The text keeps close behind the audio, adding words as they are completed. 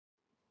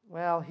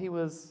Well, he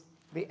was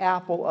the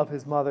apple of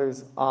his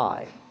mother's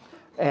eye,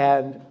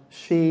 and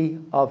she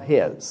of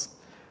his.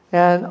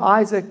 And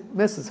Isaac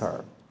misses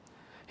her.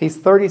 He's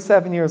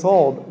 37 years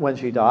old when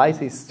she dies.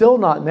 He's still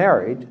not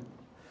married.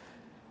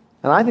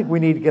 And I think we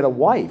need to get a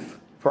wife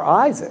for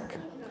Isaac.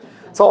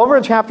 So over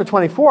in chapter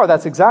 24,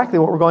 that's exactly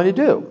what we're going to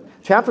do.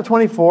 Chapter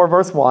 24,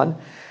 verse 1,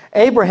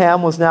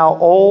 Abraham was now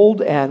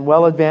old and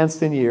well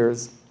advanced in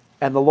years,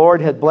 and the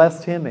Lord had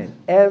blessed him in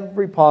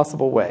every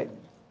possible way.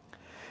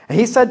 And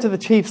he said to the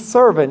chief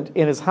servant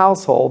in his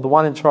household, the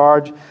one in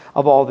charge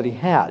of all that he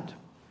had,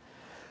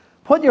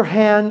 "Put your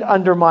hand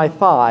under my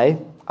thigh.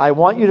 I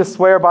want you to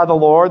swear by the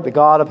Lord, the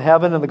God of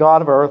heaven and the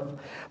God of earth,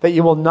 that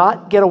you will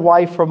not get a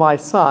wife for my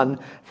son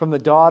from the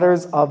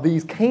daughters of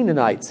these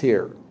Canaanites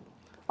here.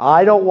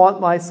 I don't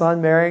want my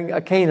son marrying a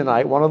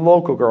Canaanite, one of the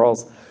local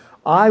girls.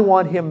 I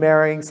want him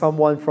marrying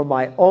someone from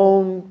my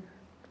own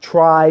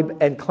tribe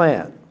and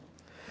clan.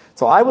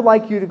 So I would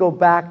like you to go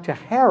back to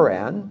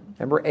Haran."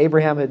 Remember,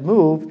 Abraham had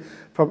moved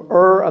from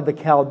Ur of the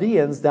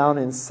Chaldeans down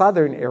in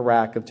southern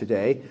Iraq of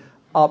today,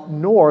 up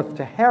north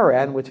to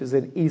Haran, which is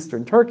in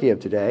eastern Turkey of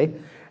today,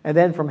 and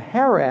then from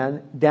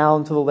Haran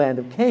down to the land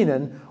of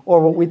Canaan, or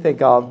what we think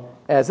of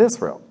as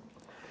Israel.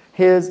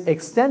 His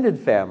extended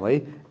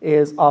family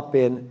is up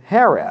in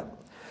Haran.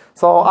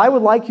 So I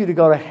would like you to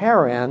go to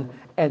Haran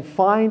and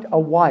find a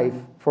wife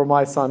for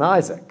my son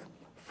Isaac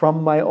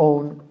from my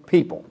own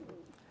people.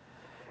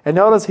 And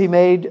notice he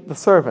made the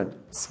servant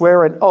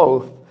swear an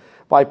oath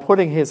by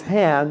putting his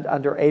hand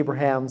under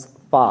Abraham's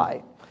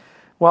thigh.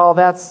 Well,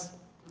 that's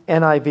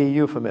NIV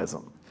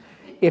euphemism.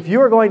 If you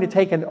are going to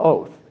take an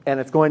oath, and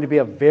it's going to be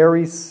a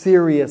very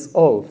serious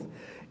oath,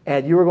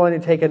 and you are going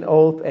to take an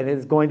oath and it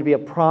is going to be a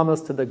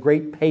promise to the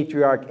great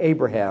patriarch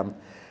Abraham,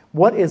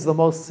 what is the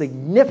most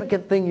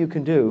significant thing you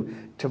can do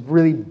to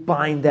really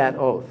bind that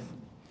oath?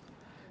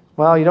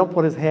 Well, you don't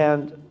put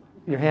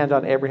your hand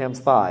on Abraham's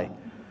thigh.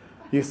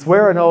 You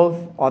swear an oath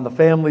on the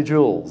family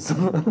jewels.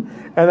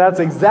 And it's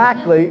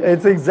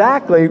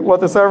exactly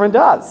what the servant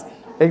does.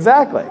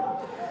 Exactly.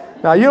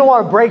 Now, you don't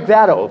want to break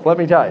that oath, let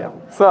me tell you.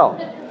 So,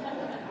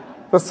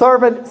 the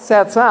servant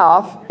sets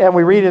off, and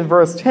we read in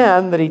verse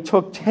 10 that he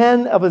took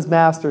 10 of his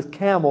master's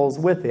camels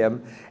with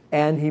him,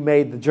 and he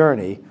made the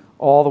journey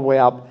all the way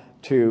up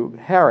to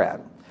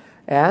Haran.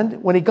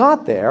 And when he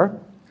got there,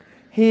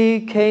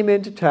 he came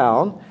into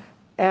town,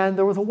 and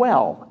there was a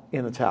well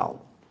in the town.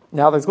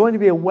 Now, there's going to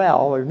be a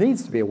well, or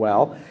needs to be a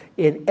well,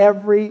 in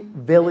every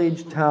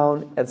village,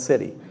 town, and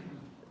city.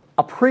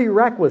 A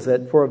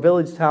prerequisite for a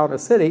village, town, or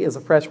city is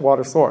a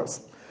freshwater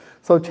source.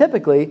 So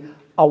typically,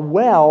 a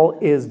well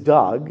is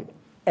dug,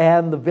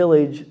 and the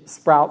village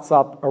sprouts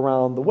up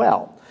around the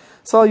well.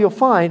 So you'll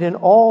find in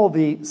all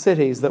the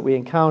cities that we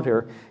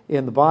encounter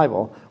in the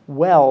Bible,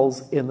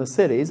 wells in the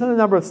cities, and a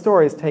number of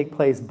stories take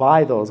place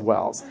by those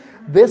wells.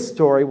 This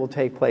story will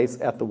take place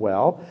at the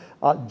well.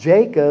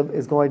 Jacob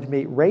is going to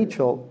meet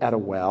Rachel at a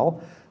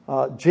well.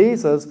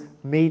 Jesus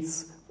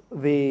meets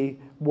the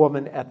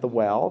woman at the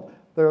well.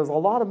 There's a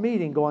lot of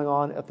meeting going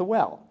on at the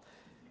well.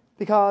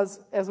 Because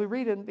as we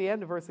read in the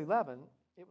end of verse 11,